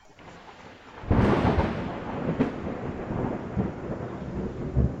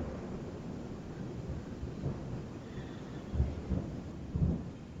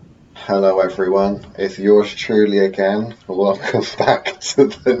Hello everyone, it's yours truly again. Welcome back to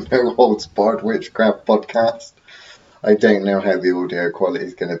the No Holds Barred Witchcraft podcast. I don't know how the audio quality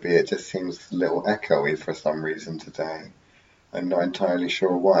is going to be, it just seems a little echoey for some reason today. I'm not entirely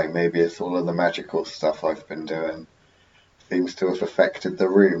sure why, maybe it's all of the magical stuff I've been doing. Seems to have affected the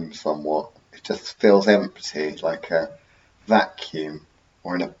room somewhat. It just feels empty, like a vacuum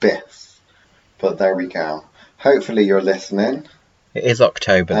or an abyss. But there we go. Hopefully you're listening. It is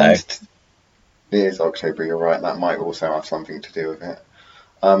October, though. It is October, you're right. That might also have something to do with it.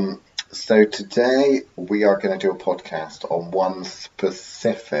 So today we are going to do a podcast on one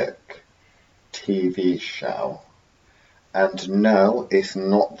specific TV show. And no, it's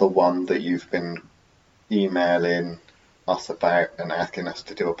not the one that you've been emailing us about and asking us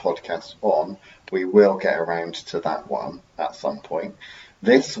to do a podcast on. We will get around to that one at some point.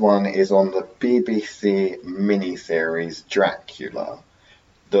 This one is on the BBC miniseries Dracula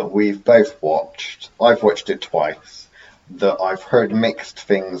that we've both watched. I've watched it twice, that I've heard mixed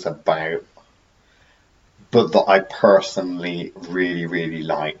things about, but that I personally really, really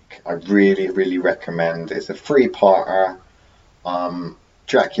like. I really, really recommend. It's a three-parter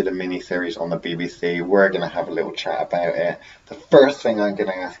Dracula miniseries on the BBC. We're going to have a little chat about it. The first thing I'm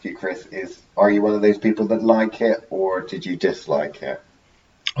going to ask you, Chris, is are you one of those people that like it, or did you dislike it?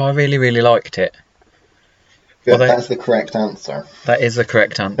 I really, really liked it. Yeah, that's the correct answer. That is the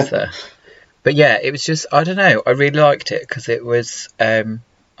correct answer. But yeah, it was just, I don't know, I really liked it because it was, I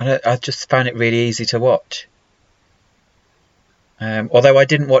just found it really easy to watch. Although I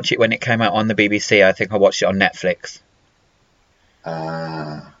didn't watch it when it came out on the BBC, I think I watched it on Netflix.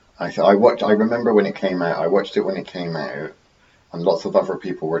 I remember when it came out, I watched it when it came out, and lots of other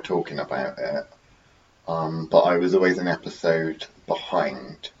people were talking about it. But I was always an episode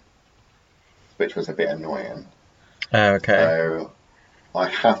behind, which was a bit annoying. Oh, okay. So I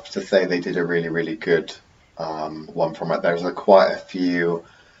have to say they did a really, really good one from it. There's quite a few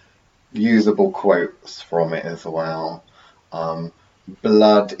usable quotes from it as well.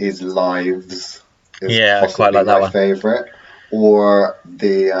 Blood is lives is I quite like that my one. favourite. Or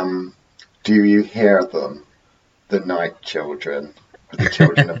the do you hear them? The night children. The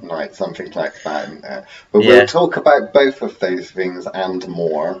children of night, something like that. But we'll talk about both of those things and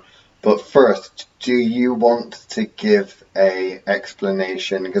more. But first, do you want to give a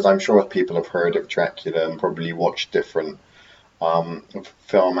explanation? Because I'm sure people have heard of Dracula and probably watched different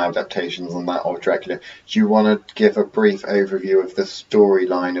film adaptations and that of Dracula. Do you want to give a brief overview of the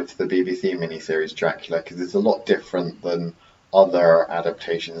storyline of the BBC miniseries Dracula? Because it's a lot different than other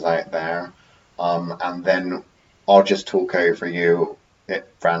adaptations out there. And then I'll just talk over you at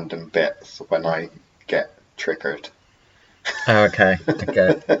random bits when I get triggered. Oh, okay.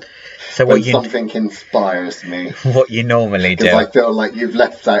 So when something inspires me. What you normally do. Because I feel like you've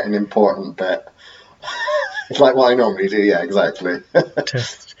left out an important bit. It's like what I normally do, yeah, exactly.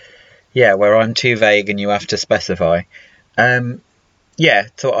 Where I'm too vague and you have to specify. So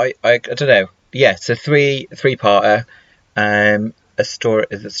I don't know. Yeah, it's a three-parter. The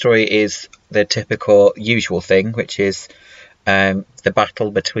story is the typical usual thing, which is the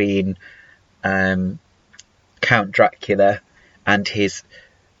battle between Count Dracula and his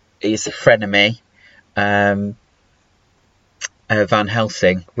frenemy Van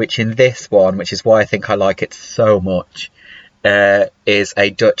Helsing, which in this one, which is why I think I like it so much, is a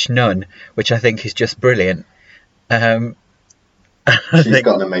Dutch nun, which I think is just brilliant. She's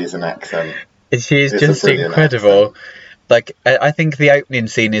got an amazing accent. She's just incredible. Accent. Like, I think the opening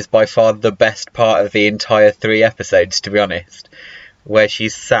scene is by far the best part of the entire 3 episodes, to be honest, where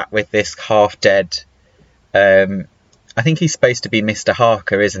she's sat with this half-dead, I think he's supposed to be Mr.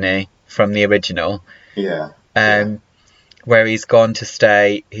 Harker, isn't he, from the original? Yeah. Where he's gone to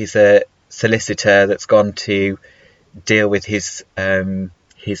stay, he's a solicitor that's gone to deal with his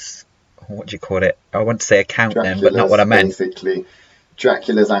what do you call it? I want to say account then, but not what I meant. Basically,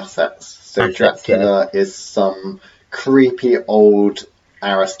 Dracula's assets. So Dracula is some creepy old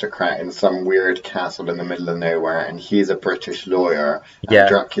aristocrat in some weird castle in the middle of nowhere, and he's a British lawyer. And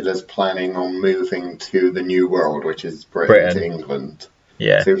Dracula's planning on moving to the New World, which is Britain. To England.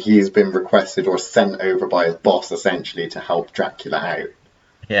 Yeah. So he's been requested or sent over by his boss essentially to help Dracula out.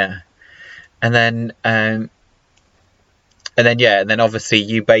 Yeah. And then obviously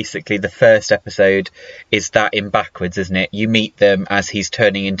you basically, the first episode is that in backwards, isn't it? You meet them as he's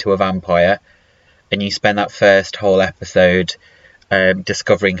turning into a vampire, and you spend that first whole episode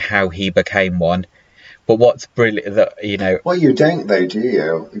discovering how he became one. But what's brilliant that, you know, Well, you don't though, do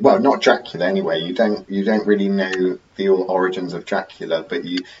you? Well, not Dracula anyway. You don't really know the origins of Dracula, but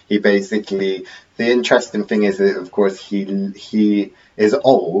he basically, the interesting thing is that of course he is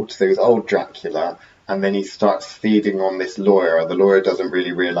old, so he's old Dracula, and then he starts feeding on this lawyer. The lawyer doesn't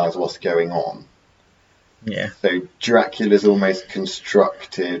really realize what's going on. yeah, So Dracula's almost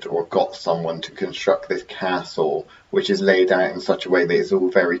constructed or got someone to construct this castle, which is laid out in such a way that it's all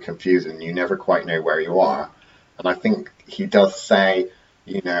very confusing. You never quite know where you are. And I think he does say,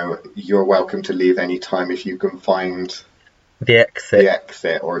 you know, you're welcome to leave any time if you can find the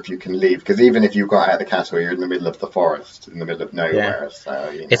exit. or if you can leave. Because even if you got out of the castle, you're in the middle of the forest, in the middle of nowhere. So,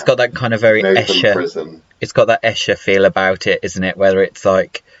 you know, It's got that kind of very no open Escher. prison. It's got that Escher feel about it, isn't it? Whether it's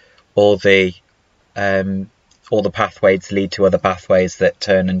like all the pathways lead to other pathways that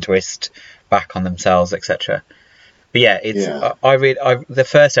turn and twist back on themselves, etc. But yeah, it's Yeah. the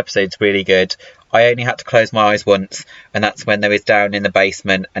first episode's really good. I only had to close my eyes once, and that's when they was down in the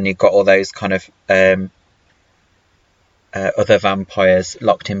basement, and you've got all those kind of other vampires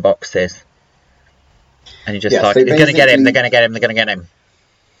locked in boxes, and you're just Yeah, like, so they're gonna get him, they're basically- gonna get him, they're gonna get him.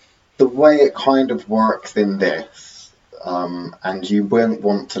 The way it kind of works in this, and you won't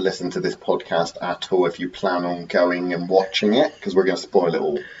want to listen to this podcast at all if you plan on going and watching it, because we're going to spoil it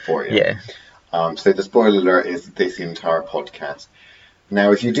all for you. Yeah, So the spoiler alert is this entire podcast.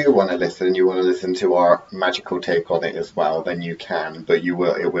 Now, if you do want to listen, and you want to listen to our magical take on it as well, then you can, but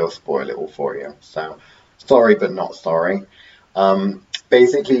it will spoil it all for you. So, sorry but not sorry.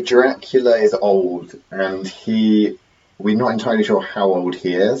 Basically, Dracula is old, and we're not entirely sure how old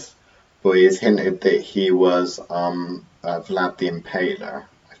he is, but he's hinted that he was Vlad the Impaler,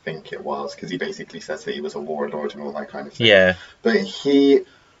 I think it was, because he basically says that he was a warlord and all that kind of thing. yeah, But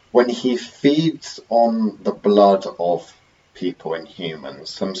when he feeds on the blood of people and humans,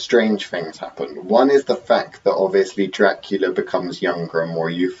 some strange things happen. One is the fact that obviously Dracula becomes younger and more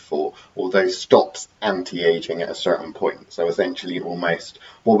youthful, although stops anti-aging at a certain point. So essentially almost,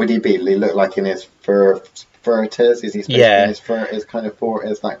 what would he be? He look like in his 30s? Is he supposed to be in his 30s, kind of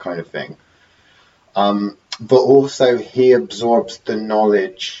 40s, that kind of thing? But also he absorbs the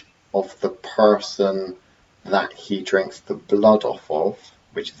knowledge of the person that he drinks the blood off of,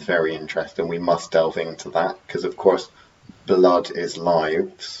 which is very interesting. We must delve into that because, of course, blood is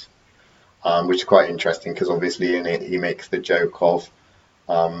lives, which is quite interesting because obviously in it he makes the joke of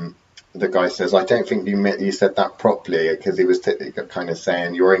the guy says, I don't think you said that properly, because he was kind of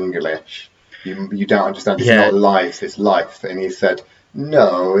saying, you're English, you don't understand, it's not lives, it's life. And he said,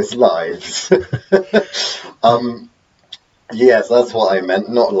 no, it's lives. Yes, that's what I meant,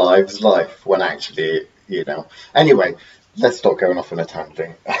 not lives, life, when actually, you know. Anyway, let's stop going off on a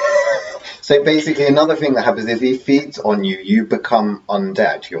tangent. So basically another thing that happens is he feeds on you, you become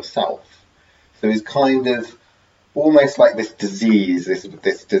undead yourself. So it's kind of almost like this disease,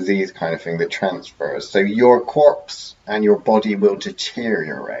 this disease kind of thing that transfers. So your corpse and your body will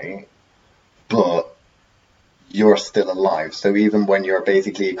deteriorate, but you're still alive. So even when you're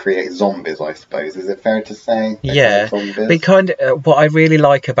basically create zombies, I suppose, is it fair to say? Yeah. Zombies? But kind of, what I really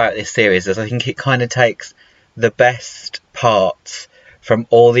like about this series is I think it kind of takes the best parts from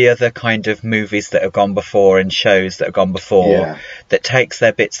all the other kind of movies that have gone before and shows that have gone before, that takes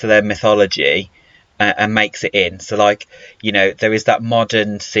their bits of their mythology and makes it in. So, like, you know, there is that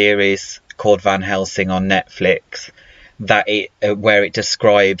modern series called Van Helsing on Netflix where it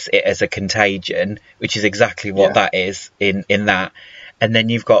describes it as a contagion, which is exactly what that is in that. And then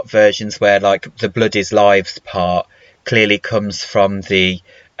you've got versions where, like, the blood is lives part clearly comes from the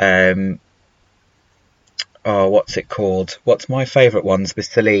what's it called? What's my favourite ones with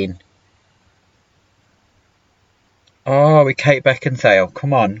Celine? Oh, with Kate Beckinsale.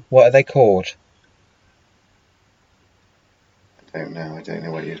 Come on, what are they called? I don't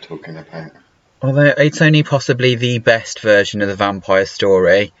know what you're talking about. Although it's only possibly the best version of the vampire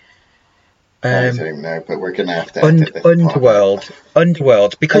story. I don't know, but we're going to have to edit this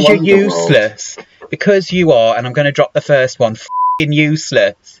Underworld, because you're useless. Because you are, and I'm going to drop the first one, f***ing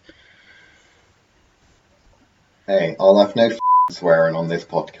useless. Hey, I'll have no swearing on this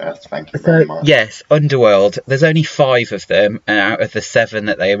podcast, thank you very much. Yes, Underworld, there's only 5 of them out of the 7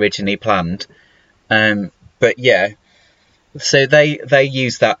 that they originally planned. But yeah, so they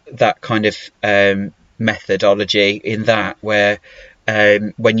use that kind of methodology in that, where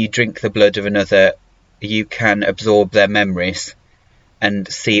when you drink the blood of another, you can absorb their memories and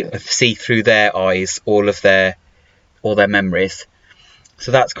see through their eyes all their memories.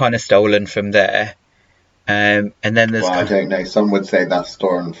 So that's kind of stolen from there. And then there's I don't know. Some would say that's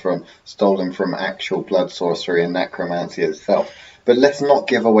stolen from actual blood sorcery and necromancy itself. But let's not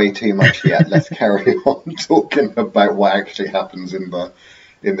give away too much yet. Let's carry on talking about what actually happens in the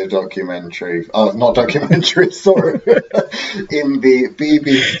documentary. Oh, not documentary, sorry. In the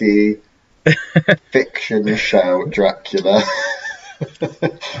BBC fiction show Dracula.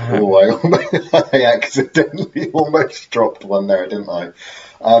 I accidentally almost dropped one there, didn't I?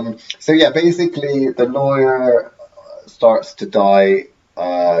 So yeah, basically the lawyer starts to die,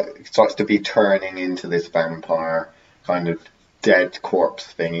 starts to be turning into this vampire kind of dead corpse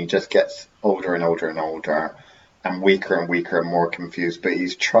thing. He just gets older and older and older and weaker and more confused, but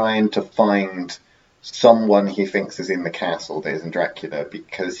he's trying to find someone he thinks is in the castle that isn't Dracula,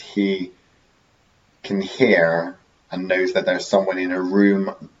 because he can hear and knows that there's someone in a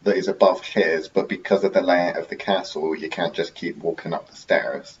room that is above his, but because of the layout of the castle, you can't just keep walking up the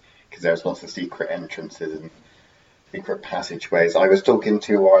stairs, because there's lots of secret entrances and secret passageways. I was talking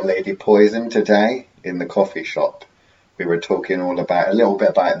to Our Lady Poison today in the coffee shop. We were talking a little bit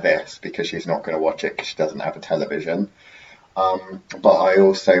about this, because she's not going to watch it because she doesn't have a television. But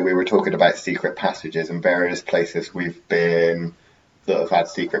we were talking about secret passages and various places we've been that have had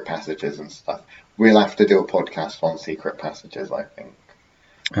secret passages and stuff. We'll have to do a podcast on secret passages, I think.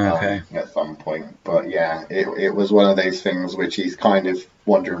 Okay. At some point. But yeah, it was one of those things which he's kind of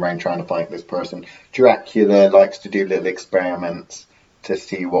wandering around trying to find this person. Dracula likes to do little experiments to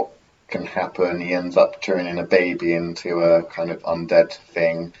see what can happen. He ends up turning a baby into a kind of undead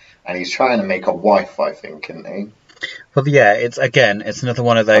thing. And he's trying to make a wife, I think, isn't he? Well, yeah, it's another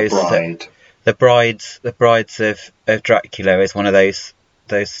one of those. A bride. The brides of Dracula is one of those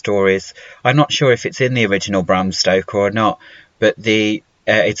stories. I'm not sure if it's in the original Bram Stoker or not, but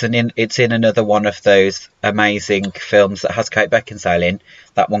it's in another one of those amazing films that has Kate Beckinsale in,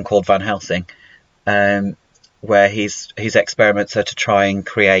 that one called Van Helsing, where his experiments are to try and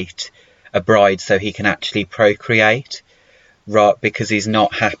create a bride so he can actually procreate, right? Because he's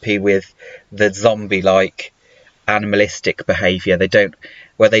not happy with the zombie-like animalistic behaviour.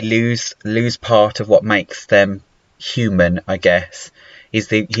 They lose part of what makes them human, I guess. He's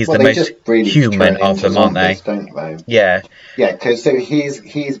the most really human of them, aren't they? Don't they? Yeah. Yeah, because so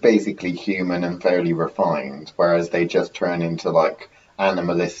he's basically human and fairly refined, whereas they just turn into like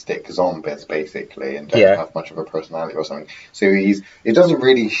animalistic zombies basically and don't have much of a personality or something. So it doesn't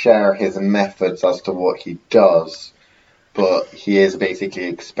really share his methods as to what he does, but he is basically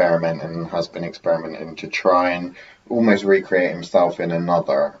experimenting and has been experimenting to try and almost recreate himself in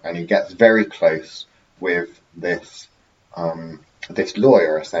another, and he gets very close with this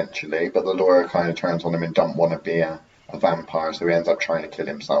lawyer essentially, but the lawyer kind of turns on him and doesn't want to be a vampire, so he ends up trying to kill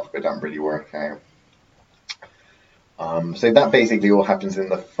himself, but it doesn't really work out. So that basically all happens in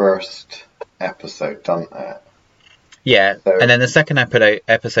the first episode, doesn't it? Yeah, so, and then the second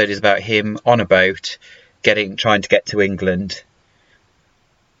episode is about him on a boat trying to get to England,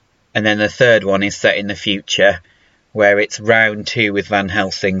 and then the third one is set in the future, where it's round 2 with Van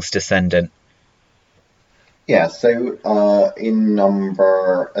Helsing's descendant. Yeah, so in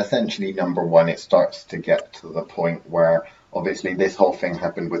number 1, it starts to get to the point where obviously this whole thing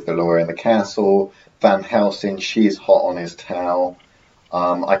happened with the lawyer in the castle. Van Helsing, she's hot on his tail.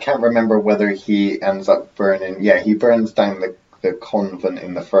 I can't remember whether he ends up burning. Yeah, he burns down the convent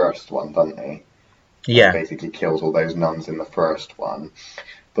in the first one, doesn't he? Yeah. Basically kills all those nuns in the first one.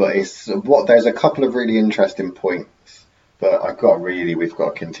 But there's a couple of really interesting points. But we've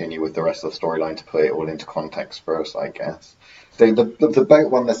got to continue with the rest of the storyline to put it all into context first, I guess. So the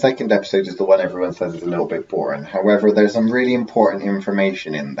boat one, the second episode, is the one everyone says is a little bit boring. However, there's some really important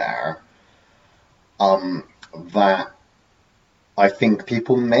information in there that I think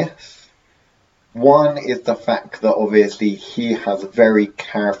people miss. One is the fact that obviously he has very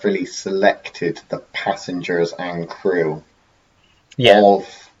carefully selected the passengers and crew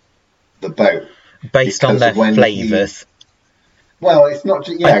of the boat. Based on their flavours. Well, it's not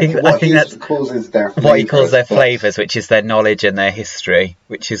just, I think that's causes their flavours. What he calls their flavours, which is their knowledge and their history,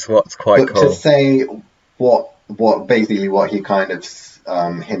 which is what's quite cool. But to say what he kind of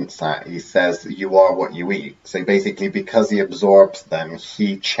hints at, he says, you are what you eat. So basically, because he absorbs them,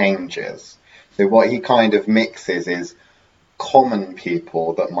 he changes. So what he kind of mixes is common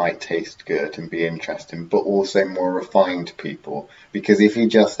people that might taste good and be interesting, but also more refined people. Because if he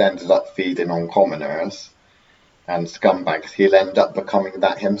just ended up feeding on commoners and scumbags, he'll end up becoming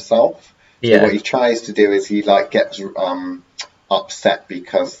that himself. Yeah. So what he tries to do is he gets upset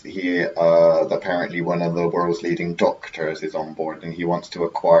because apparently one of the world's leading doctors is on board and he wants to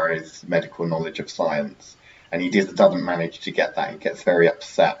acquire his medical knowledge of science, and he doesn't manage to get that. He gets very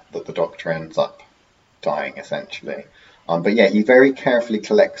upset that the doctor ends up dying essentially. But yeah, he very carefully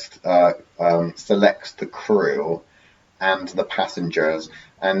selects the crew, and the passengers.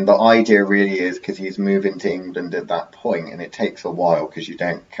 And the idea really is because he's moving to England at that point, and it takes a while because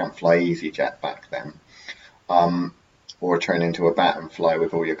can't fly EasyJet back then, or turn into a bat and fly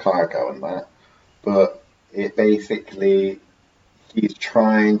with all your cargo and that. But it basically, he's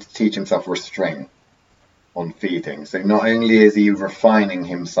trying to teach himself restraint on feeding. So not only is he refining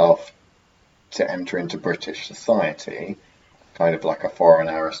himself to enter into British society, kind of like a foreign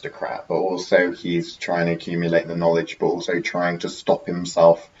aristocrat, but also he's trying to accumulate the knowledge, but also trying to stop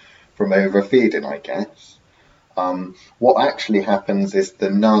himself from overfeeding, I guess. What actually happens is the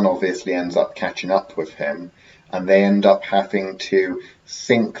nun obviously ends up catching up with him, and they end up having to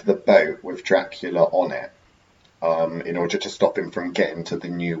sink the boat with Dracula on it, in order to stop him from getting to the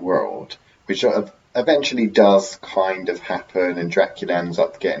New World, which eventually does kind of happen, and Dracula ends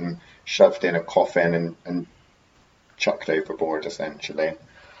up getting shoved in a coffin and chucked overboard, essentially.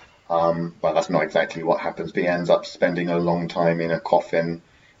 Well, that's not exactly what happens, but he ends up spending a long time in a coffin,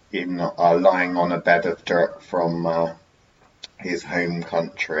 lying on a bed of dirt from his home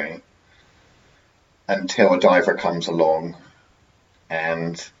country, until a diver comes along,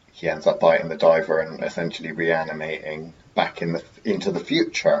 and he ends up biting the diver and essentially reanimating back into the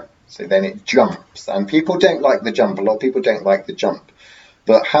future. So then it jumps, and people don't like the jump. A lot of people don't like the jump.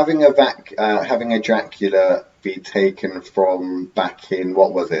 But having a Dracula be taken from back in,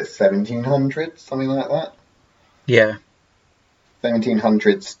 what was it, 1700s, something like that? Yeah.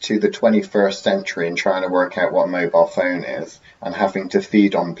 1700s to the 21st century, and trying to work out what a mobile phone is, and having to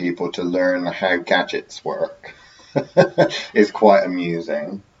feed on people to learn how gadgets work is quite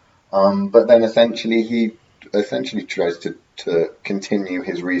amusing. But then essentially he tries to continue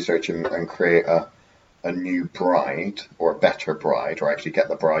his research and create a new bride, or a better bride, or actually get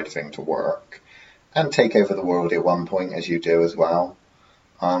the bride thing to work, and take over the world at one point, as you do as well.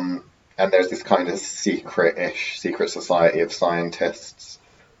 And there's this kind of secret society of scientists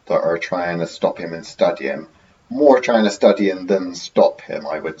that are trying to stop him and study him. More trying to study him than stop him,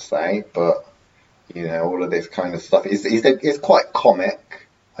 I would say. But, all of this kind of stuff is quite comic,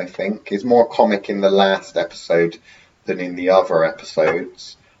 I think. It's more comic in the last episode than in the other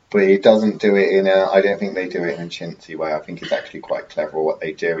episodes. But it doesn't do it I don't think they do it in a chintzy way. I think it's actually quite clever what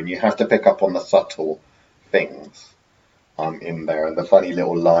they do. And you have to pick up on the subtle things in there, and the funny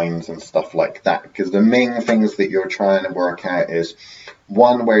little lines and stuff like that. Because the main things that you're trying to work out is,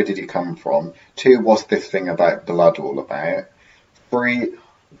 1, where did he come from? 2, what's this thing about blood all about? 3,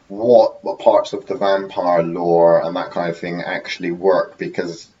 what parts of the vampire lore and that kind of thing actually work,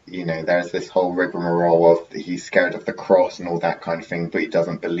 because there's this whole rigmarole of he's scared of the cross and all that kind of thing, but he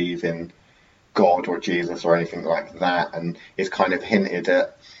doesn't believe in God or Jesus or anything like that, and it's kind of hinted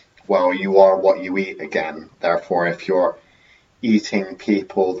at, well, you are what you eat again, therefore if you're eating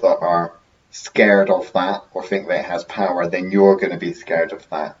people that are scared of that or think that it has power, then you're going to be scared of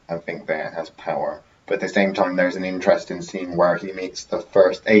that and think that it has power. But at the same time, there's an interesting scene where he meets the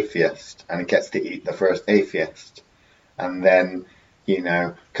first atheist, and he gets to eat the first atheist. And then,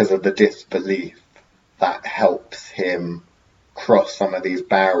 because of the disbelief, that helps him cross some of these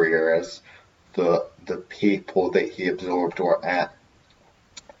barriers that the people that he absorbed or ate,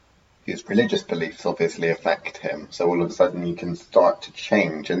 his religious beliefs obviously affect him. So all of a sudden you can start to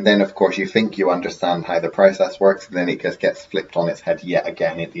change. And then, of course, you think you understand how the process works, and then it just gets flipped on its head yet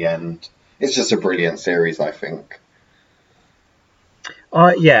again at the end. It's just a brilliant series, I think.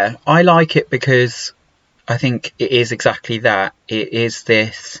 Yeah, I like it because I think it is exactly that. It is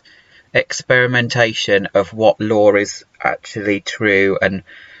this experimentation of what lore is actually true, and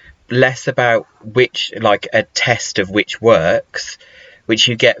less about a test of which works, which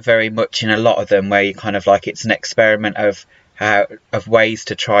you get very much in a lot of them, where you kind of it's an experiment of ways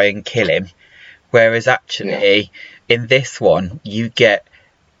to try and kill him. Whereas actually in this one, you get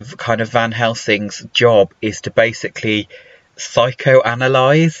kind of Van Helsing's job is to basically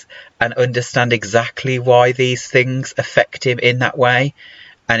psychoanalyze and understand exactly why these things affect him in that way.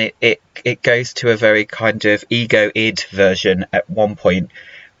 And it goes to a very kind of ego-id version at one point,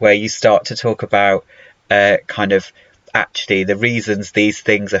 where you start to talk about kind of actually the reasons these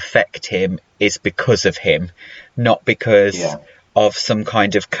things affect him is because of him, not because of some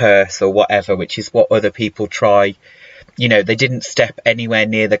kind of curse or whatever, which is what other people try. They didn't step anywhere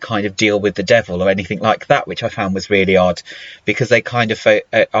near the kind of deal with the devil or anything like that, which I found was really odd, because they kind of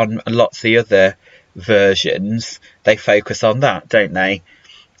on lots of the other versions they focus on that, don't they?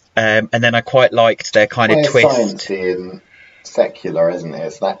 And then I quite liked their kind of twist. Sciencey and secular, isn't it?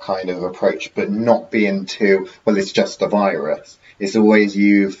 It's that kind of approach, but not being too, well, it's just a virus. It's always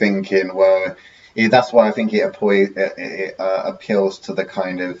you thinking, well, that's why I think it appeals to the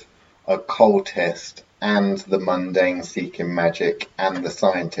kind of occultist and the mundane seeking magic and the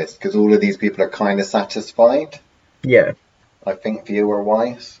scientist, because all of these people are kind of satisfied, Yeah. I think,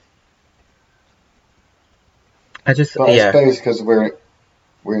 viewer-wise. I just, But I yeah. suppose because we're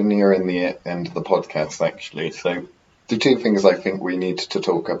nearing the end of the podcast, actually, so the two things I think we need to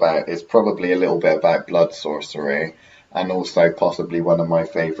talk about is probably a little bit about blood sorcery, and also possibly one of my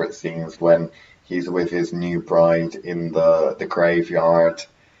favourite scenes when he's with his new bride in the graveyard,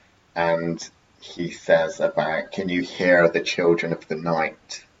 and he says about, can you hear the children of the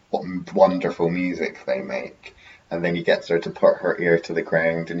night? What wonderful music they make. And then he gets her to put her ear to the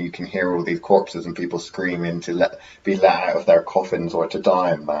ground, and you can hear all these corpses and people screaming to be let out of their coffins or to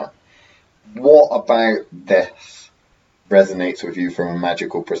die in that. What about this resonates with you from a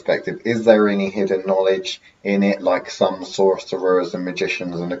magical perspective? Is there any hidden knowledge in it, like some sorcerers and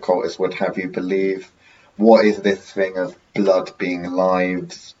magicians and occultists would have you believe? What is this thing of blood being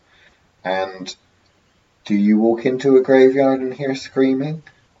lives? And do you walk into a graveyard and hear screaming?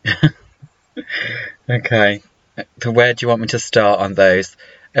 Okay. So where do you want me to start on those?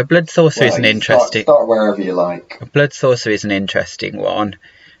 Blood sorcery is an interesting. Start wherever you like. Blood sorcery is an interesting one.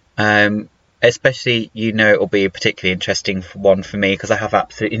 Especially, it'll be a particularly interesting one for me because I have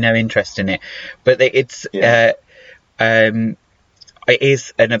absolutely no interest in it. But it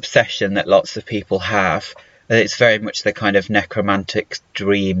is an obsession that lots of people have. It's very much the kind of necromantic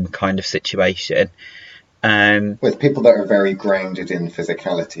dream kind of situation. With people that are very grounded in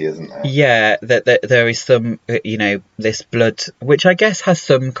physicality, isn't there? Yeah, that there is some, this blood, which I guess has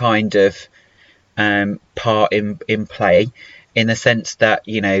some kind of part in play, in the sense that,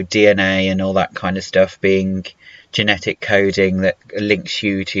 DNA and all that kind of stuff being genetic coding that links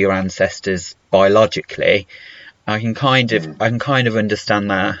you to your ancestors biologically. I can kind of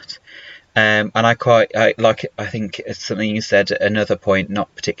understand that. And I think it's something you said at another point,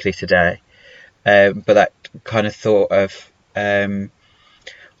 not particularly today. But that kind of thought of, I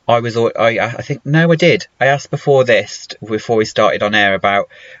think, no, I did. I asked before we started on air, about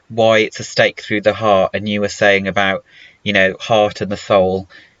why it's a stake through the heart, and you were saying about, heart and the soul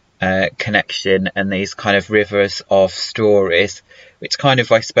connection, and these kind of rivers of stories, which kind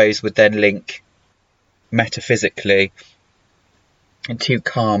of, I suppose, would then link metaphysically to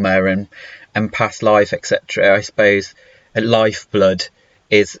karma and past life, etc. I suppose lifeblood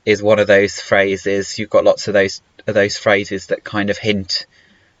is one of those phrases. You've got lots of those phrases that kind of hint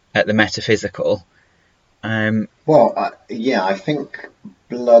at the metaphysical. I think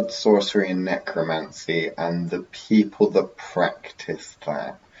blood sorcery and necromancy, and the people that practice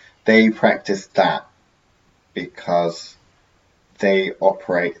that, they practice that because they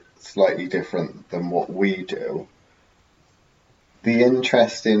operate slightly different than what we do. The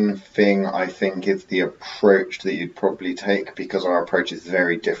interesting thing, I think, is the approach that you'd probably take, because our approach is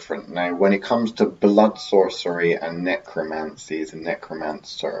very different. Now, when it comes to blood sorcery and necromancies and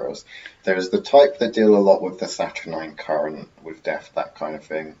necromancers, there's the type that deal a lot with the Saturnine current, with death, that kind of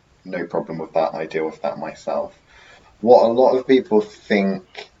thing. No problem with that. I deal with that myself. What a lot of people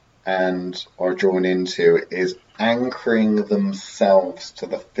think and are drawn into is anchoring themselves to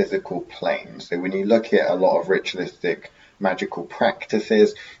the physical plane. So when you look at a lot of ritualistic magical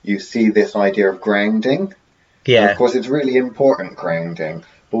practices, you see this idea of grounding. Yeah. And of course, it's really important, grounding.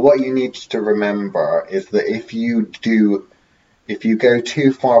 But what you need to remember is that if you go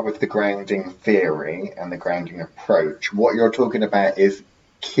too far with the grounding theory and the grounding approach, what you're talking about is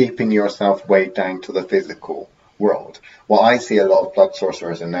keeping yourself weighed down to the physical world. What I see a lot of blood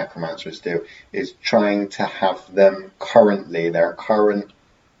sorcerers and necromancers do is trying to have their current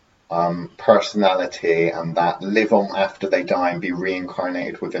personality and that live on after they die and be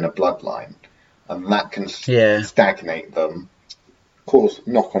reincarnated within a bloodline, and that can stagnate them, cause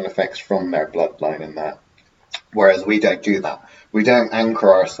knock-on effects from their bloodline and that. Whereas we don't do that. We don't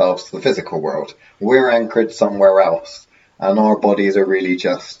anchor ourselves to the physical world. We're anchored somewhere else, and our bodies are really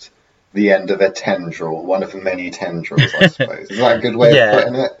just the end of a tendril, one of the many tendrils, I suppose. Is that a good way of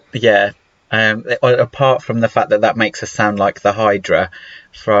putting it? Yeah. Apart from the fact that makes us sound like the Hydra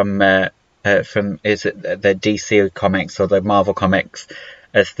from is it the DC comics or the Marvel comics,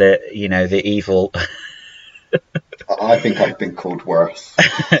 as the evil. I think I've been called worse.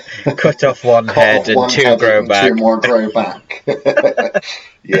 Cut off one head and two grow back. Two more grow back.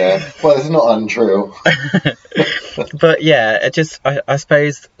 Yeah, well, it's not untrue. But yeah, I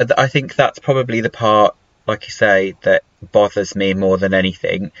suppose I think that's probably the part, like you say, that bothers me more than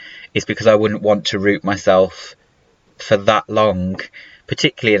anything, is because I wouldn't want to root myself for that long,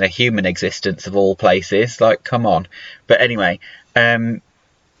 particularly in a human existence of all places. Like, come on. But anyway,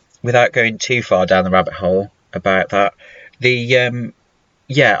 without going too far down the rabbit hole about that,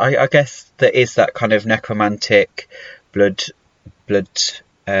 yeah, I guess there is that kind of necromantic blood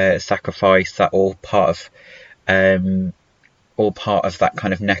sacrifice, that all part of that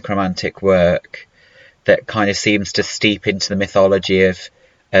kind of necromantic work that kind of seems to steep into the mythology of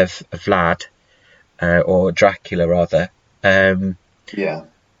Vlad, or Dracula rather. Yeah.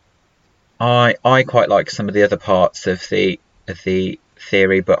 I quite like some of the other parts of the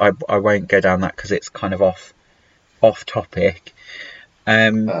theory, but I won't go down that because it's kind of off topic.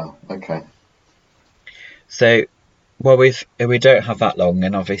 Oh, okay. So, well, we don't have that long,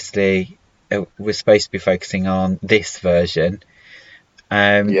 and obviously we're supposed to be focusing on this version.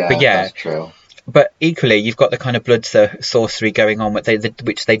 But Yeah, yeah, that's true. but equally, you've got the kind of blood sorcery going on,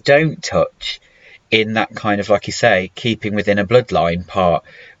 which they don't touch in that kind of, like you say, keeping within a bloodline part,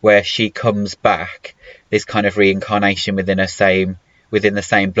 where she comes back, this kind of reincarnation within the same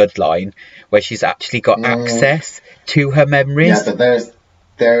bloodline, where she's actually got Mm, access to her yeah, memories. but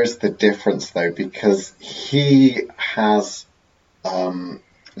there's the difference though, because he has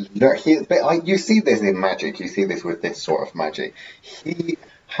you see this in magic. You see this with this sort of magic. He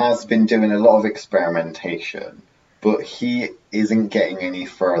has been doing a lot of experimentation, but he isn't getting any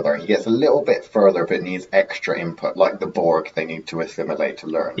further. He gets a little bit further, but needs extra input, like the Borg. They need to assimilate to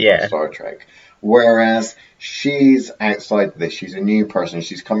learn from Yeah, Star Trek. Whereas she's outside this. She's a new person.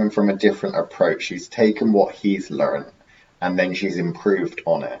 She's coming from a different approach. She's taken what he's learned and then she's improved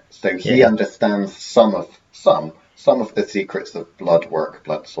on it. So he yeah, understands some of the secrets of blood work,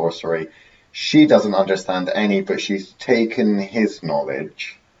 blood sorcery. She doesn't understand any, but she's taken his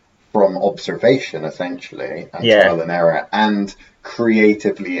knowledge from observation essentially and yeah. trial and error and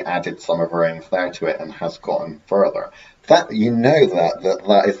creatively added some of her own flair to it and has gotten further. That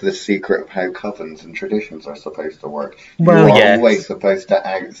that is the secret of how covens and traditions are supposed to work. You Well, are always yes, supposed to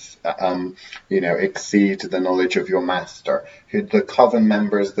exceed the knowledge of your master. The coven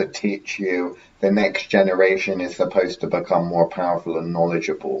members that teach you, the next generation is supposed to become more powerful and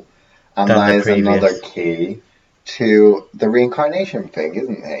knowledgeable, and than that the is another previous. key to the reincarnation thing,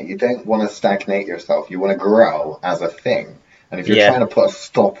 isn't it? You don't want to stagnate yourself. You want to grow as a thing. And if you're Yeah, trying to put a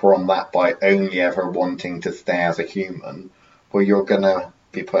stopper on that by only ever wanting to stay as a human, well, you're going to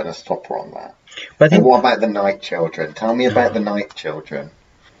be putting a stopper on that. but I Now, think what about the night children? Tell me about the night children.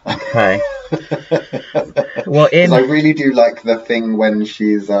 okay. Well, Because I in really do like the thing when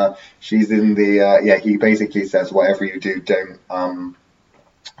she's in the yeah, he basically says whatever you do, don't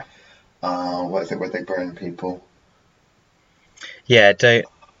what is it where they burn people? yeah,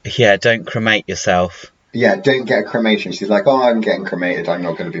 don't cremate yourself. Yeah, don't get a cremation. She's like, oh, I'm getting cremated. I'm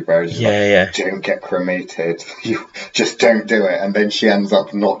not going to be buried. She's like, Yeah, yeah, don't get cremated. You just don't do it. And then she ends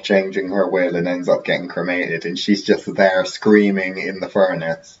up not changing her will and ends up getting cremated. And she's just there screaming in the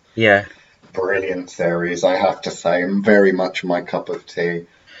furnace. yeah. Brilliant series, I have to say. Very much my cup of tea.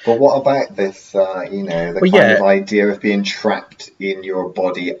 But what about this, the Well, kind of yeah. idea of being trapped in your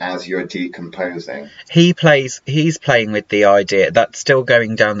body as you're decomposing? He's playing with the idea that's still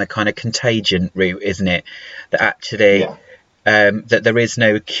going down the kind of contagion route, isn't it? That actually, Yeah, that there is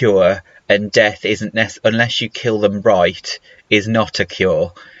no cure, and death isn't unless you kill them right, is not a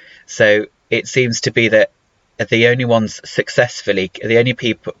cure. So it seems to be that the only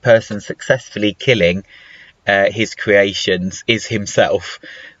person successfully killing his creations is himself.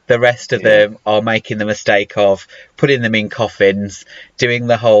 The rest of yeah. them are making the mistake of putting them in coffins, doing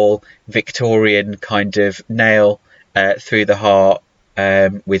the whole Victorian kind of nail through the heart,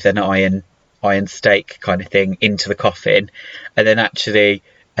 with an iron stake kind of thing into the coffin, and then actually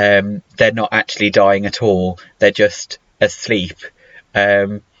they're not actually dying at all. They're just asleep.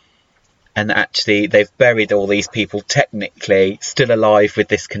 Um, and actually, they've buried all these people technically still alive with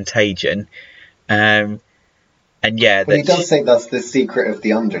this contagion. Um, and yeah, Well, he that does say that's the secret of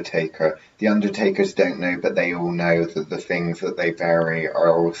the Undertaker. The Undertakers don't know, but they all know that the things that they bury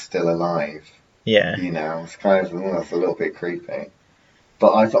are all still alive. yeah, It's kind of that's a little bit creepy.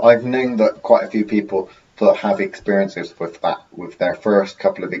 But I've known that quite a few people that have experiences with that, with their first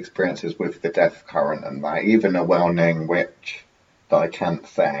couple of experiences with the death current and that. Even a well-known witch that I can't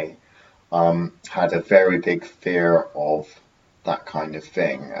say had a very big fear of that kind of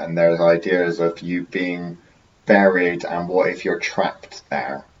thing. And there's ideas of you being buried, and what if you're trapped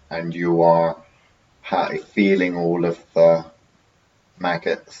there and you are feeling all of the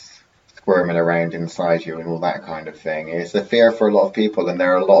maggots squirming around inside you and all that kind of thing. It's a fear for a lot of people, and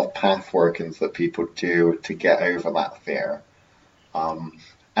there are a lot of path workings that people do to get over that fear. Um,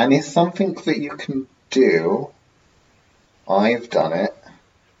 and it's something that you can do. I've done it,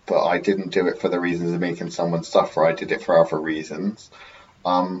 but I didn't do it for the reasons of making someone suffer. I did it for other reasons.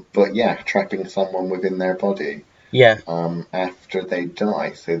 But yeah, trapping someone within their body. Yeah, after they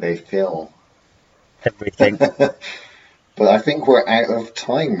die, so they feel. everything. But I think we're out of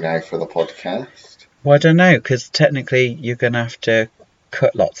time now for the podcast. Well, I don't know, because technically you're going to have to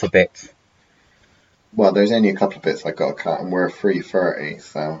cut lots of bits. Well, there's only a couple of bits I got to cut, and we're 3:30,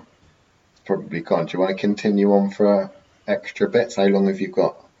 so it's probably gone. Do you want to continue on for extra bits? How long have you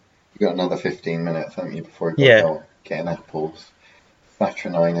got? You got another 15 minutes, haven't you, before you got to go getting apples?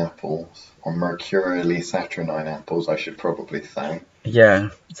 Saturnine apples, or mercurially saturnine apples, I should probably say. Yeah,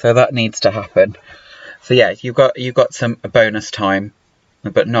 so that needs to happen. So yeah, you got some bonus time,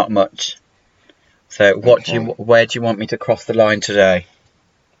 but not much. So where do you want me to cross the line today?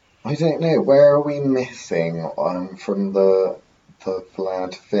 I don't know. Where are we missing from the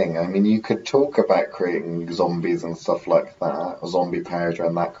Vlad thing? I mean, you could talk about creating zombies and stuff like that, zombie powder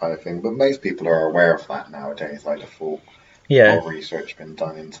and that kind of thing, but most people are aware of that nowadays. I default. Yeah. More research been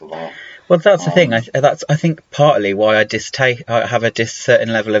done into that. Well, that's the thing. I think partly why I have a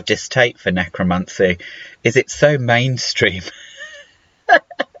certain level of distaste for necromancy, is it's so mainstream. Oh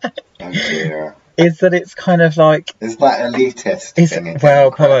dear. Is that it's kind of like... Is that elitist thing again? Well,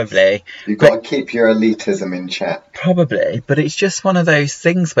 probably. You've got to keep your elitism in check. Probably, but it's just one of those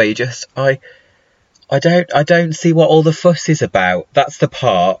things where you just... I don't see what all the fuss is about. That's the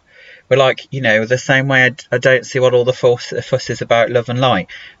part where, like, you know, the same way I don't see what all the fuss is about Love and Light.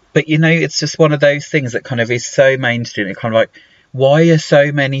 But, you know, it's just one of those things that kind of is so mainstream. It's kind of like, why are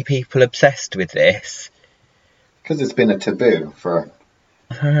so many people obsessed with this? Because it's been a taboo for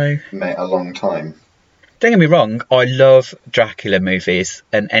a long time. Don't get me wrong, I love Dracula movies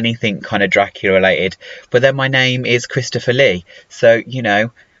and anything kind of Dracula related, but then my name is Christopher Lee, so, you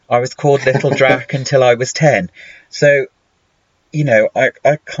know, I was called Little Drac until I was 10. So, you know, I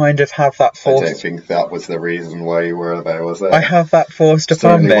kind of have that forced... I don't think that was the reason why you were there, was it? I have that forced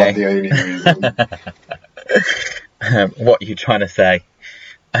upon me. Certainly not the only reason. What are you trying to say?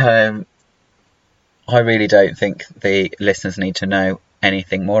 I really don't think the listeners need to know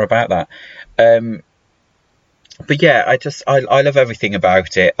anything more about that. But yeah, I love everything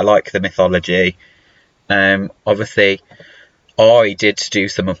about it. I like the mythology. Obviously, I did do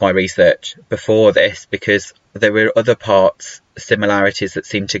some of my research before this because there were other similarities that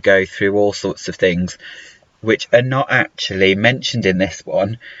seem to go through all sorts of things, which are not actually mentioned in this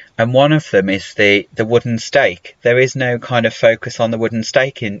one. And one of them is the wooden stake. There is no kind of focus on the wooden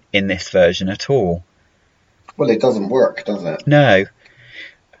stake in this version at all. Well, it doesn't work, does it? No.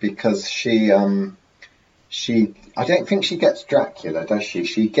 Because I don't think she gets Dracula, does she?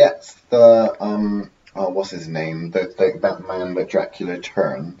 She gets the, what's his name? That man that Dracula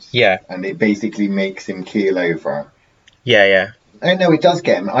turns. Yeah. And it basically makes him keel over. Yeah. Oh, no, it does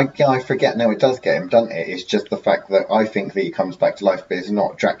get him. I forget. No, it does get him, doesn't it? It's just the fact that I think that he comes back to life, but it's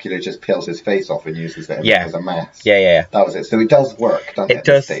not. Dracula just peels his face off and uses it as a mask. Yeah. That was it. So it does work, doesn't it?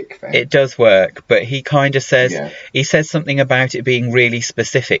 It does work, but he kind of says... Yeah. He says something about it being really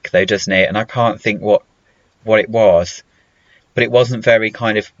specific, though, doesn't it? And I can't think what it was. But it wasn't very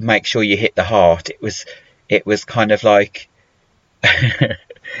kind of make sure you hit the heart. It was kind of like...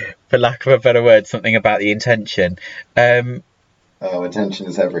 for lack of a better word, something about the intention. Intention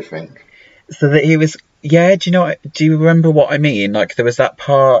is everything. So that he was... Yeah, do you remember what I mean? Like, there was that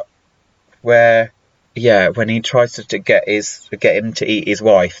part where... Yeah, when he tries to get him to eat his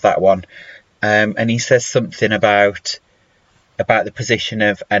wife, that one. And he says something about the position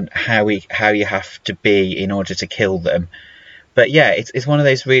of... And how you have to be in order to kill them. But yeah, it's one of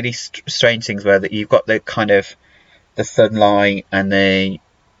those really strange things where that you've got the kind of... The sunlight and the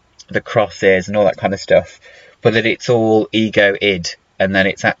crosses and all that kind of stuff. But that it's all ego-id, and then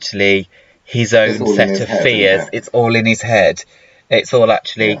it's actually his own set of fears. It's all in his head. It's all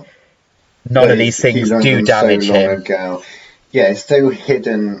actually... Yeah. None of these things do damage him. Yeah, it's so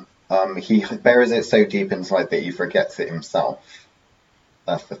hidden. He buries it so deep inside that he forgets it himself.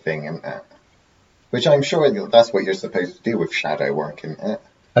 That's the thing, isn't it? Which I'm sure that's what you're supposed to do with shadow work, isn't it?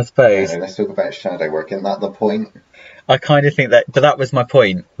 I suppose. Let's talk about shadow work. Isn't that the point? I kind of think that... But that was my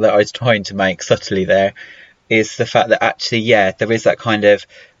point that I was trying to make subtly there. Is the fact that actually, yeah, there is that kind of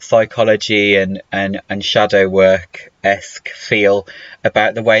psychology and shadow work-esque feel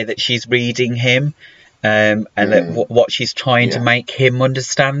about the way that she's reading him, and that what she's trying to make him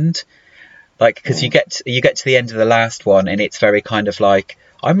understand. Like, because you get to the end of the last one, and it's very kind of like,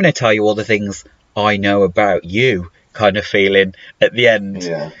 I'm going to tell you all the things I know about you, kind of feeling at the end.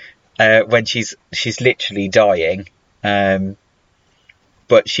 Yeah. When she's literally dying.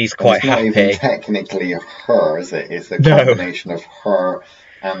 But she's quite happy. It's not even technically her, is it? It's a combination of her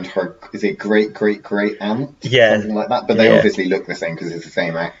and her... Is it great aunt? Yeah. Something like that. But they obviously look the same because it's the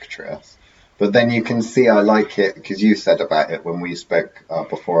same actress. But then you can see I like it because you said about it when we spoke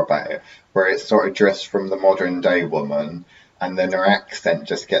before about it, where it sort of drifts from the modern day woman, and then her accent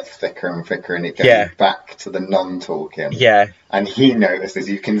just gets thicker and thicker, and it goes back to the nun talking. Yeah. And he notices,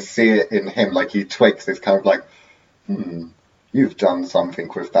 you can see it in him, like he twigs, it's kind of like, you've done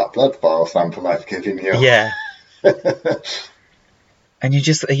something with that blood vial sample I've given you. Yeah. And you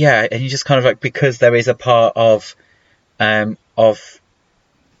just kind of like, because there is a part of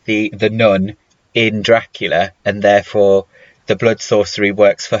the nun in Dracula, and therefore the blood sorcery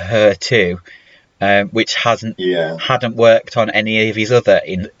works for her too, which hadn't worked on any of his other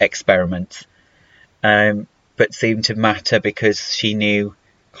experiments, but seemed to matter because she knew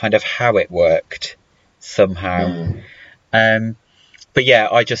kind of how it worked somehow. But yeah,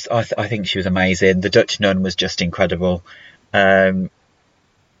 I think she was amazing. The Dutch nun was just incredible.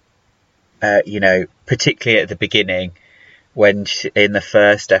 Particularly at the beginning, when in the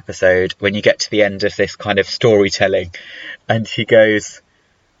first episode, when you get to the end of this kind of storytelling, and she goes,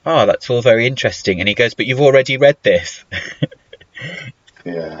 "Oh, that's all very interesting," and he goes, "But you've already read this."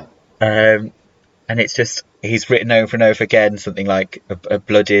 Yeah. And it's just, he's written over and over again something like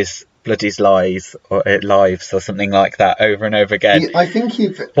blood is lies, or lives, or something like that, over and over again. I think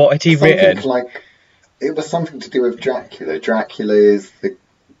what had he written? Like, it was something to do with Dracula. Dracula is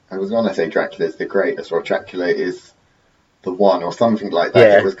I was going to say Dracula is the greatest, or Dracula is the one, or something like that.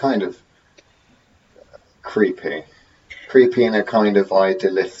 Yeah. It was kind of creepy in a kind of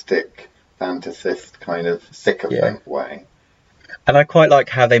idealistic, fantasist kind of sycophant way. And I quite like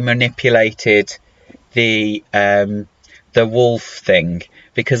how they manipulated the wolf thing,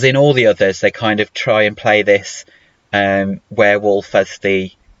 because in all the others they kind of try and play this werewolf as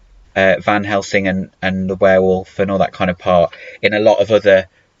the Van Helsing and the werewolf and all that kind of part in a lot of other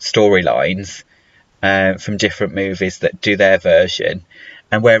storylines from different movies that do their version.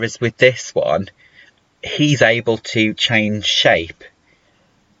 And whereas with this one, he's able to change shape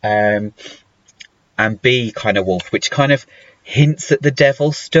and be kind of wolf, which kind of hints at the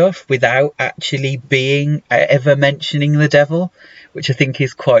devil stuff without actually being ever mentioning the devil, which I think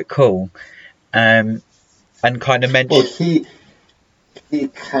is quite cool. And kind of mention. Well, he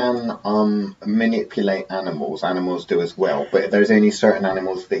can manipulate animals. Animals do as well, but there's only certain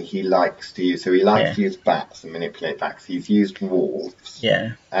animals that he likes to use. So he likes to use bats and manipulate bats. He's used wolves.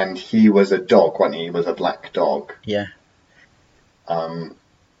 Yeah. And he was a dog, wasn't he? He was a black dog. Yeah. And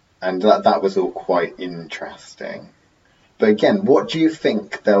that was all quite interesting. But again, what do you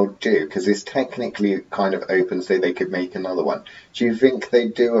think they'll do? Because it's technically kind of open, so they could make another one. Do you think they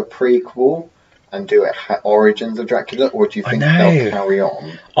do a prequel and do it Origins of Dracula, or do you think they'll carry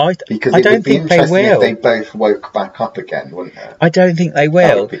on? Because it would be interesting if they both woke back up again, wouldn't it? I don't think they will.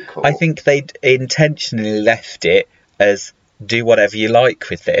 That would be cool. I think they intentionally left it as do whatever you like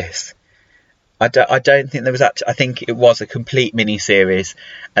with this. I don't think there was actually. I think it was a complete mini-series,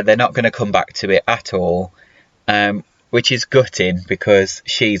 and they're not going to come back to it at all, which is gutting because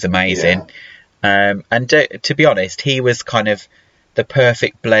she's amazing. Yeah. And to be honest, he was kind of the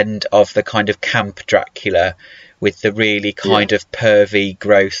perfect blend of the kind of camp Dracula with the really kind of pervy,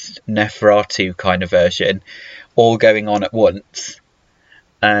 gross Neferatu kind of version, all going on at once.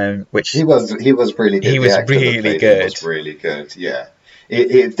 Which he was really good. He was really good. Was really good. Yeah,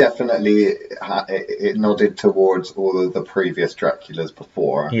 it definitely it nodded towards all of the previous Draculas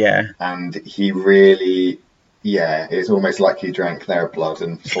before. Yeah, and he really. Yeah, it's almost like he drank their blood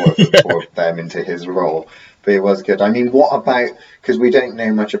and sort of absorbed them into his role. But it was good. I mean, what about... Because we don't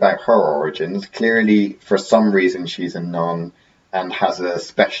know much about her origins. Clearly, for some reason, she's a nun and has a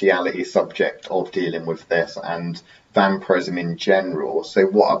speciality subject of dealing with this and vampirism in general. So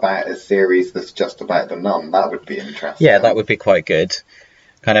what about a series that's just about the nun? That would be interesting. Yeah, that would be quite good.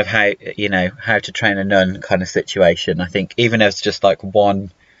 Kind of how to train a nun kind of situation. I think even as just like one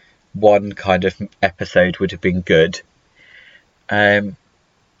kind of episode would have been good.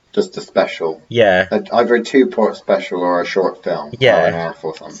 Just a special. Yeah. Either a 2-part special or a short film. Yeah. Or an half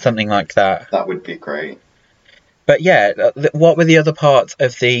or something. Something like that. That would be great. But yeah, what were the other parts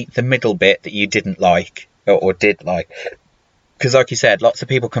of the middle bit that you didn't like or did like? Because like you said, lots of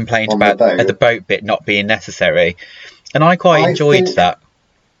people complained about the boat bit not being necessary. And I quite enjoyed that.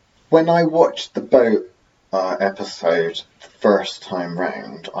 When I watched the boat episode the first time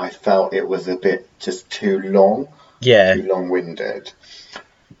round, I felt it was a bit just too long. Yeah. Too long-winded.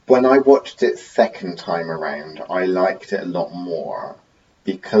 When I watched it second time around, I liked it a lot more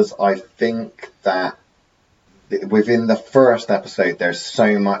because I think that within the first episode there's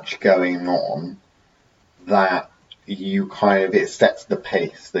so much going on that it sets the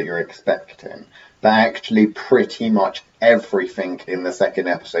pace that you're expecting. But actually pretty much everything in the second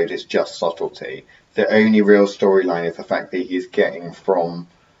episode is just subtlety. The only real storyline is the fact that he's getting from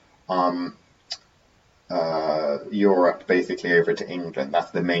Europe basically over to England.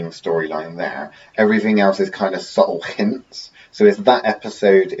 That's the main storyline there. Everything else is kind of subtle hints. So is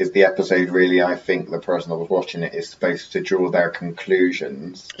the episode really, I think the person that was watching it is supposed to draw their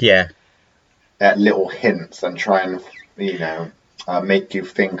conclusions at little hints and try and, make you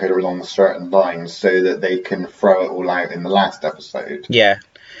think along certain lines so that they can throw it all out in the last episode. Yeah.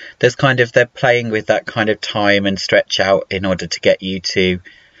 They're playing with that kind of time and stretch out in order to get you to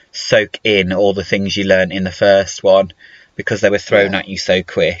soak in all the things you learnt in the first one because they were thrown at you so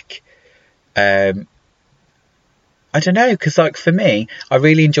quick. I don't know, because like for me, I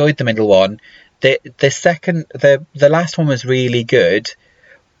really enjoyed the middle one. The last one was really good,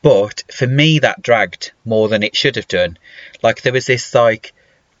 but for me that dragged more than it should have done. Like there was this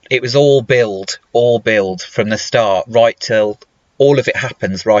it was all build from the start right till all of it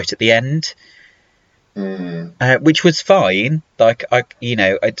happens right at the end. Which was fine. Like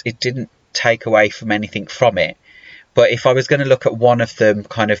it didn't take away from anything from it. But if I was going to look at one of them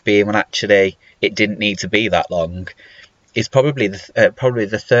kind of being, well, actually, it didn't need to be that long, is probably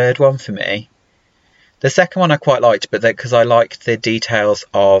the third one for me. The second one I quite liked, but because I liked the details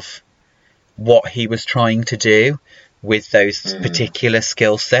of what he was trying to do with those particular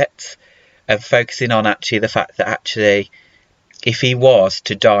skill sets, and focusing on actually the fact that actually, if he was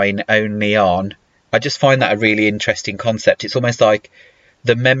to dine only on, I just find that a really interesting concept. It's almost like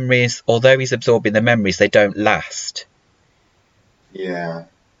the memories, although he's absorbing the memories, they don't last. Yeah.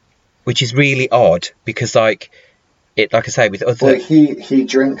 Which is really odd because, like I say, with other... Well, he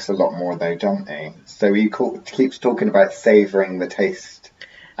drinks a lot more though, doesn't he? So he keeps talking about savouring the taste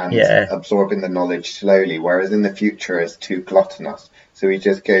and absorbing the knowledge slowly, whereas in the future it's too gluttonous. So he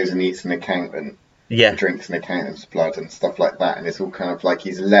just goes and eats an accountant. Yeah. Drinks an accountant's blood and stuff like that, and it's all kind of like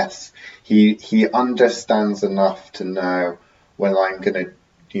he's less. He understands enough to know when I'm gonna,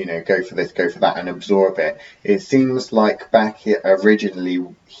 go for this, go for that, and absorb it. It seems like back here originally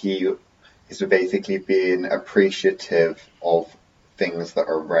he is basically being appreciative of things that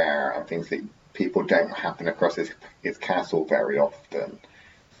are rare and things that people don't happen across his castle very often.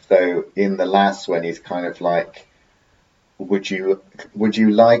 So in the last one, he's kind of like, would you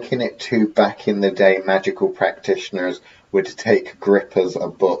liken it to back in the day magical practitioners would take Gripper's a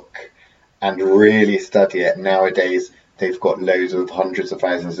book and really study it? Nowadays they've got loads of hundreds of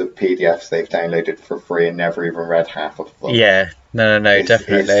thousands of PDFs they've downloaded for free and never even read half of them. Yeah, no,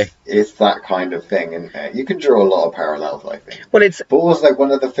 definitely. It's that kind of thing, and you can draw a lot of parallels, I think. But also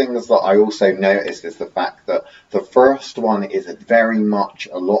one of the things that I also noticed is the fact that the first one is very much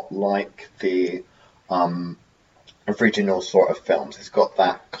a lot like the original sort of films. It's got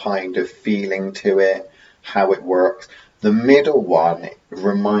that kind of feeling to it, how it works. The middle one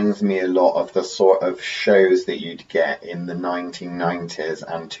reminds me a lot of the sort of shows that you'd get in the 1990s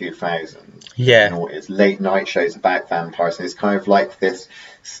and 2000s. Yeah. It's late night shows about vampires, and it's kind of like this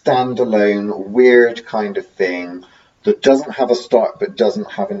standalone, weird kind of thing that doesn't have a start but doesn't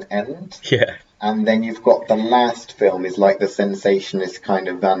have an end. Yeah. And then you've got the last film is like the sensationalist kind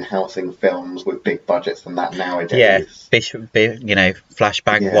of Van Helsing films with big budgets and that nowadays. Yeah,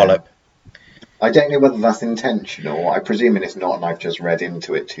 flashbang wallop. I don't know whether that's intentional. I presume it's not, and I've just read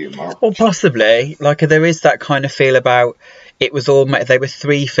into it too much. Well, possibly. Like there is that kind of feel about it was all. They were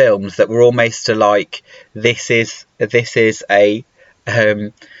three films that were almost like this is a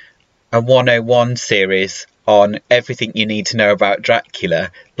 101 series on everything you need to know about Dracula.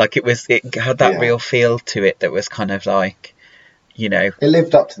 Like it had that real feel to it that was kind of like, It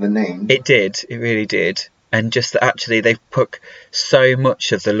lived up to the name. It did. It really did. And just that actually they've put so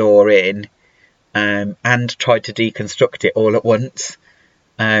much of the lore in, and tried to deconstruct it all at once.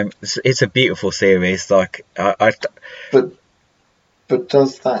 It's a beautiful series. Like But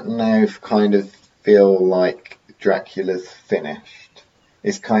does that now kind of feel like Dracula's finished?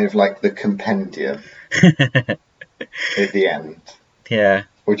 It's kind of like the compendium at the end. Yeah.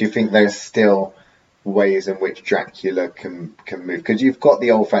 Or do you think there's still ways in which Dracula can move? Because you've got the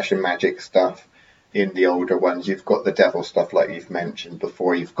old-fashioned magic stuff in the older ones. You've got the devil stuff like you've mentioned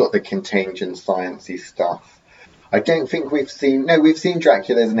before. You've got the contagion sciencey stuff. I don't think we've seen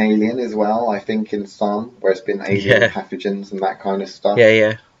Dracula as an alien as well, I think, in some, where it's been alien pathogens and that kind of stuff.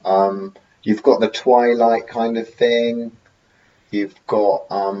 Yeah. You've got the Twilight kind of thing. You've got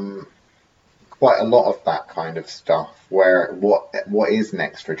quite a lot of that kind of stuff, where what is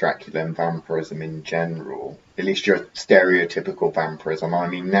next for Dracula and vampirism in general, at least your stereotypical vampirism. I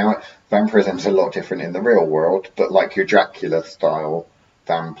mean, now vampirism's a lot different in the real world, but like your Dracula style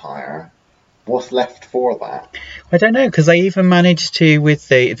vampire, What's left for that? I don't know, because they even managed to, with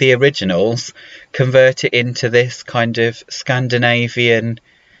the originals, convert it into this kind of Scandinavian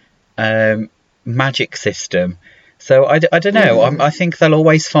magic system. So I don't know. I think they'll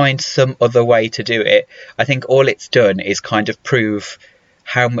always find some other way to do it. I think all it's done is kind of prove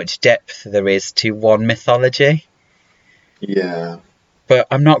how much depth there is to one mythology. Yeah. But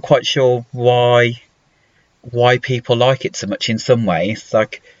I'm not quite sure why people like it so much in some ways.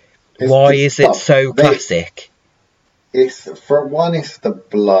 Like, why is it so classic? It's, for one, it's the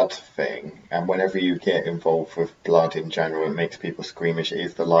blood thing, and whenever you get involved with blood in general, it makes people squeamish. It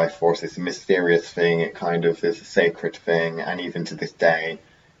is the life force. It's a mysterious thing. It kind of is a sacred thing, and even to this day,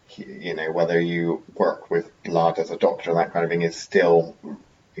 you know, whether you work with blood as a doctor, that kind of thing is still,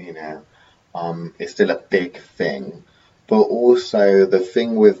 you know, it's still a big thing. But also the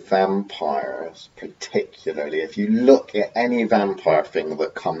thing with vampires, particularly, if you look at any vampire thing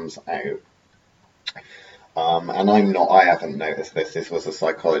that comes out. And I haven't noticed this. This was a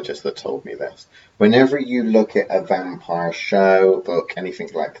psychologist that told me this. Whenever you look at a vampire show, book, anything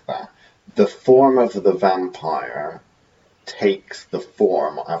like that, the form of the vampire takes the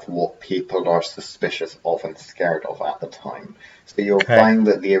form of what people are suspicious of and scared of at the time. So you'll find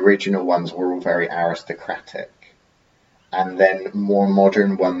that the original ones were all very aristocratic. And then more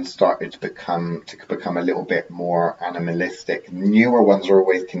modern ones started to become a little bit more animalistic. Newer ones are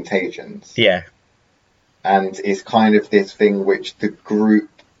always contagions. Yeah. And it's kind of this thing which the group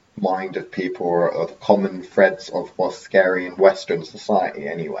mind of people, or the common threads of what's scary in Western society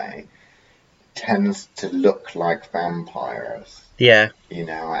anyway, tends to look like vampires. Yeah. You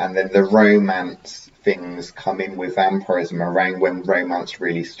know, and then the romance things come in with vampirism around when romance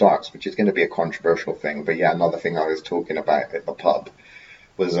really starts, which is going to be a controversial thing. But yeah, another thing I was talking about at the pub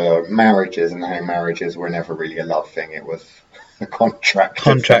was marriages, and how marriages were never really a love thing. It was a contract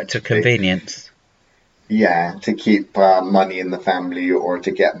of convenience. Yeah, to keep money in the family, or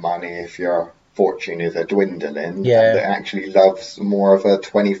to get money if your fortune is a dwindling. Yeah. And it actually loves more of a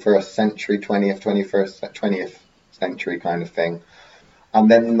 20th century kind of thing. And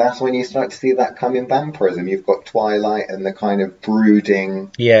then that's when you start to see that come in vampirism. You've got Twilight and the kind of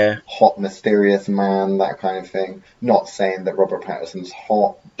brooding, hot, mysterious man, that kind of thing. Not saying that Robert Pattinson's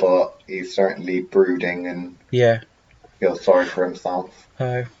hot, but he's certainly brooding and feels sorry for himself.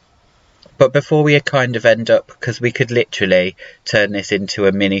 Oh. But before we kind of end up, because we could literally turn this into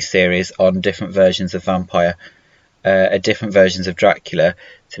a mini-series on different versions of vampire, different versions of Dracula,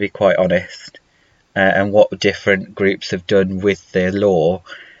 to be quite honest, and what different groups have done with their lore.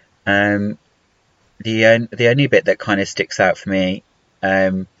 The only bit that kind of sticks out for me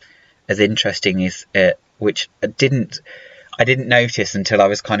as interesting is, which I didn't notice until I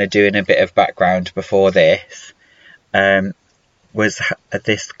was kind of doing a bit of background before this, was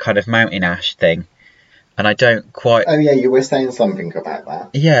this kind of mountain ash thing, and I don't quite. Oh yeah, you were saying something about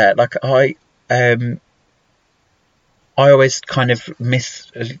that. Yeah, like I always kind of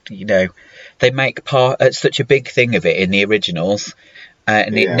miss. You know, they make such a big thing of it in the originals,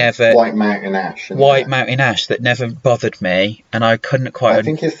 and it never white mountain ash. Mountain ash that never bothered me, and I couldn't quite. I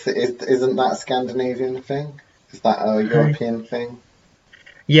think isn't that a Scandinavian thing? Is that a European thing?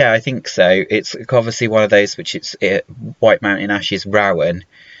 Yeah, I think so. It's obviously one of those which White Mountain Ash is Rowan,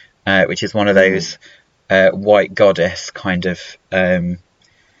 which is one of those white goddess kind of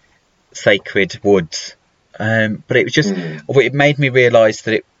sacred woods. But it was just it made me realise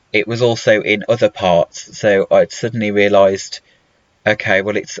that it was also in other parts. So I suddenly realised, okay,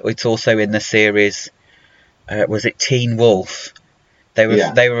 well it's also in the series. Was it Teen Wolf? They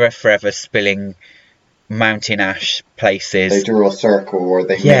were forever spilling mountain ash places. They draw a circle, or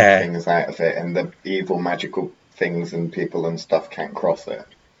they make things out of it, and the evil magical things and people and stuff can't cross it.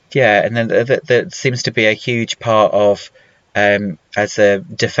 Yeah, and then that seems to be a huge part of as a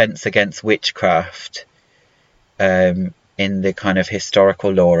defense against witchcraft in the kind of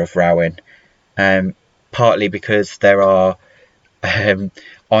historical lore of Rowan, partly because there are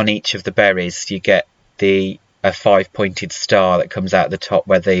on each of the berries you get a 5-pointed star that comes out the top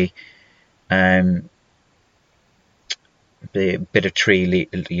where the bit of tree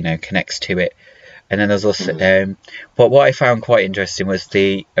connects to it. And then there's also what I found quite interesting was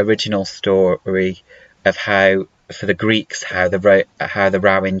the original story of how, for the Greeks, how the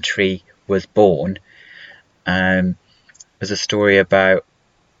Rowan tree was born. There's a story about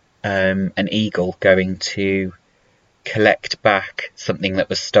an eagle going to collect back something that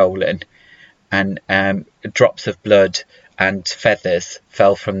was stolen, and drops of blood and feathers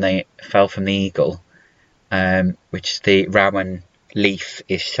fell from the eagle, which the Rowan leaf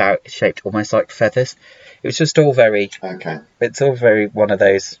is shaped almost like feathers. It was just all very. Okay. It's all very one of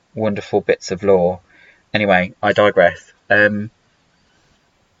those wonderful bits of lore. Anyway, I digress. Where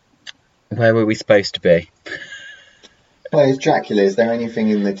were we supposed to be? Well, it's Dracula. Is there anything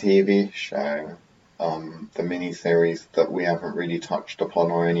in the TV show, the miniseries, that we haven't really touched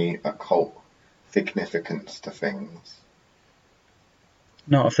upon, or any occult significance to things?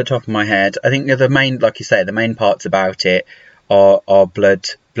 Not off the top of my head. I think the main, like you say, the main parts about it are blood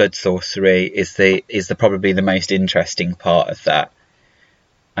sorcery is probably the most interesting part of that.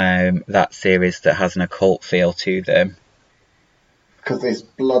 That series that has an occult feel to them. Because there's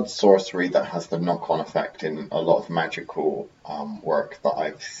blood sorcery that has the knock-on effect in a lot of magical work that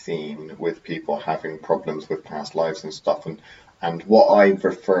I've seen with people having problems with past lives and stuff, and what I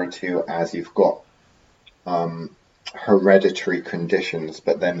refer to as you've got hereditary conditions,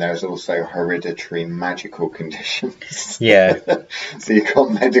 but then there's also hereditary magical conditions. Yeah. So you've got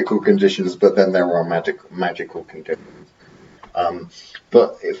medical conditions, but then there are magical conditions.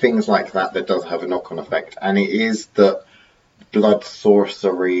 But things like that does have a knock-on effect, and it is that blood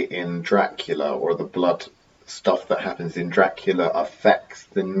sorcery in Dracula, or the blood stuff that happens in Dracula, affects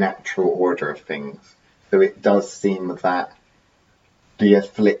the natural order of things. So it does seem that the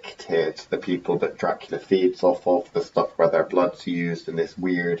afflicted, the people that Dracula feeds off of, the stuff where their blood's used in this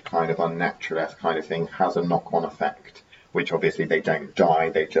weird kind of unnatural kind of thing, has a knock-on effect, which obviously they don't die,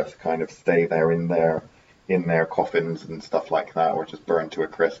 they just kind of stay there in their coffins and stuff like that, or just burn to a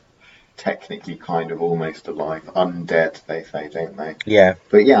crisp. Technically kind of almost alive, undead, they say, don't they? Yeah.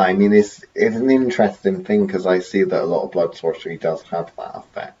 But yeah, I mean, it's an interesting thing, because I see that a lot of blood sorcery does have that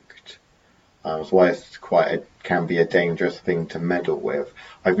effect. That's why it's can be a dangerous thing to meddle with.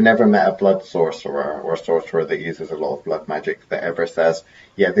 I've never met a blood sorcerer or sorcerer that uses a lot of blood magic that ever says,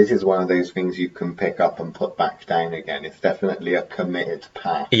 yeah, this is one of those things you can pick up and put back down again. It's definitely a committed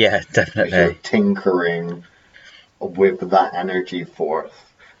path. Yeah, definitely. You're tinkering with that energy force.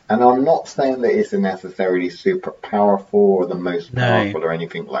 And I'm not saying that it's necessarily super powerful or the most powerful or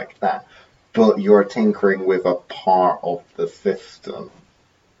anything like that, but you're tinkering with a part of the system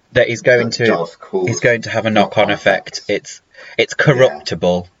that is going to have a knock-on effect. It's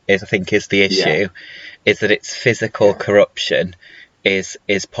corruptible. I think is the issue, is that its physical corruption is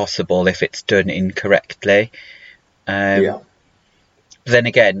possible if it's done incorrectly. Then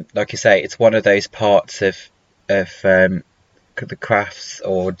again, like you say, it's one of those parts of the crafts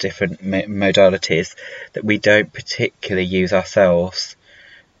or different modalities that we don't particularly use ourselves.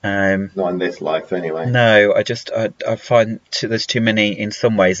 Not in this life, anyway. No, I find there's too many, in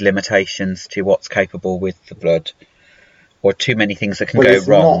some ways, limitations to what's capable with the blood, or too many things that can go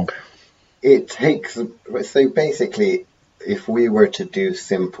wrong. So basically, if we were to do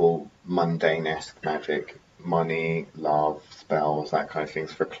simple, mundane-esque magic, money, love, spells, that kind of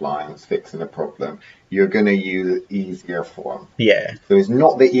things for clients, fixing a problem, you're going to use easier form. Yeah. So it's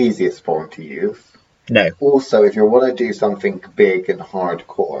not the easiest form to use. No. Also, if you want to do something big and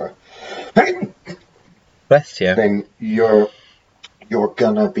hardcore, bless you, then you're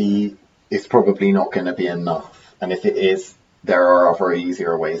gonna be. It's probably not going to be enough. And if it is, there are other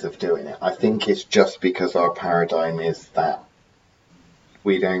easier ways of doing it. I think it's just because our paradigm is that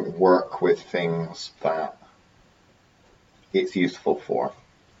we don't work with things that it's useful for,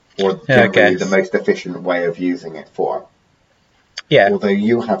 or generally the most efficient way of using it for. Yeah. Although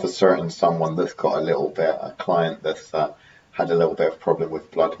you have someone that's got a client that's had a little bit of problem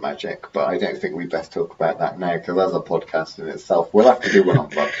with blood magic, but I don't think we best talk about that now, because as a podcast in itself, we'll have to do one on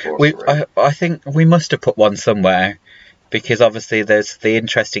blood sorcery. I think we must have put one somewhere, because obviously there's the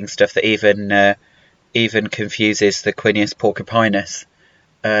interesting stuff that even confuses the Quinius porcupinus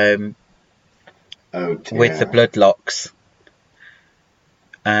with the bloodlocks.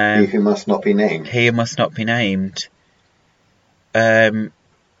 He who must not be named. He who must not be named.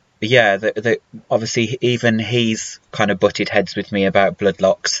 Obviously even he's kind of butted heads with me about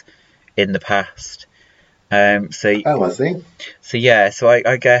bloodlocks in the past. Was he? So yeah, so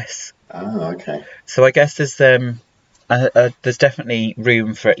I guess. Oh, okay. So I guess there's definitely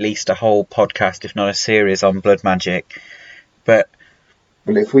room for at least a whole podcast, if not a series, on blood magic. But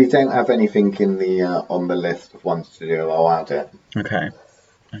well, if we don't have anything in the on the list of ones to do, I'll add it. Okay.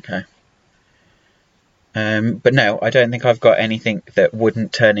 But no, I don't think I've got anything that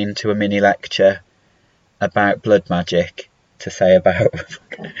wouldn't turn into a mini lecture about blood magic to say about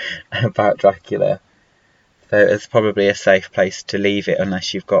Dracula. So it's probably a safe place to leave it,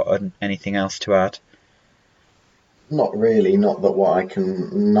 unless you've got anything else to add. Not really.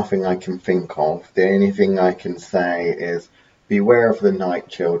 Nothing I can think of. The only thing I can say is beware of the night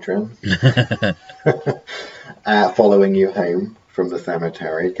children following you home from the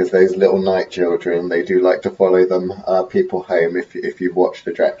cemetery, because those little night children, they do like to follow them people home. If you've watched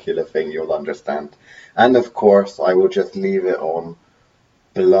the Dracula thing, you'll understand. And of course, I will just leave it on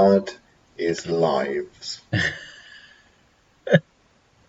Blood is Lives.